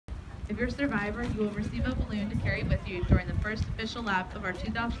If you're a survivor, you will receive a balloon to carry with you during the first official lap of our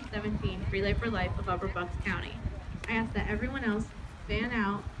 2017 Relay for Life of Upper Bucks County. I ask that everyone else fan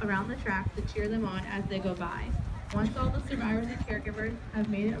out around the track to cheer them on as they go by. Once all the survivors and caregivers have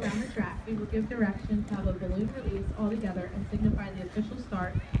made it around the track, we will give direction to have a balloon release all together and signify the official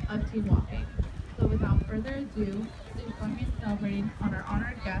start of team walking. So without further ado, please join me in celebrating on our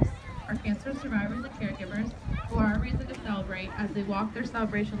honored guests, our cancer survivors and caregivers, who are our reason to celebrate as they walk their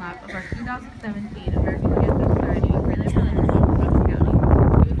celebration lap of our 2017 American Cancer Society Relay for Life of Upper Bucks County.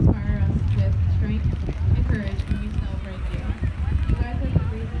 You inspire us with strength and courage when we celebrate you. You guys are the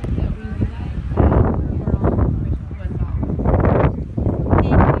reason that we do that, and we're all inspiration to us all.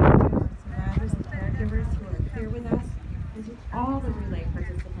 Thank you to our survivors and caregivers who are here with us, and to all the relay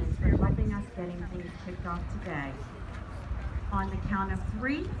participants for helping us getting things kicked off today. On the count of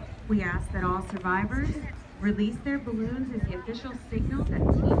 3, we ask that all survivors release their balloons as the official signal that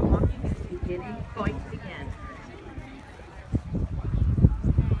team walking is going to begin.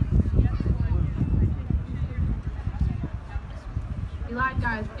 You lied,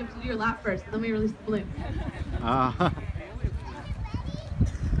 guys. You have to do your lap first, then we release the balloon. Go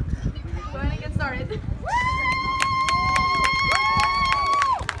ahead and get started.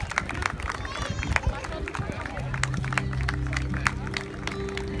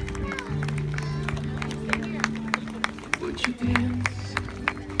 Would you dance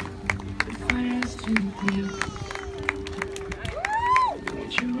if I asked you to please?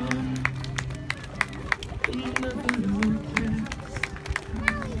 Would you run in the balloon dance?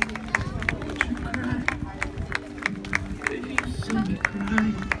 Would you cry if you saw me cry?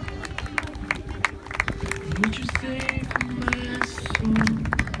 Would you stay for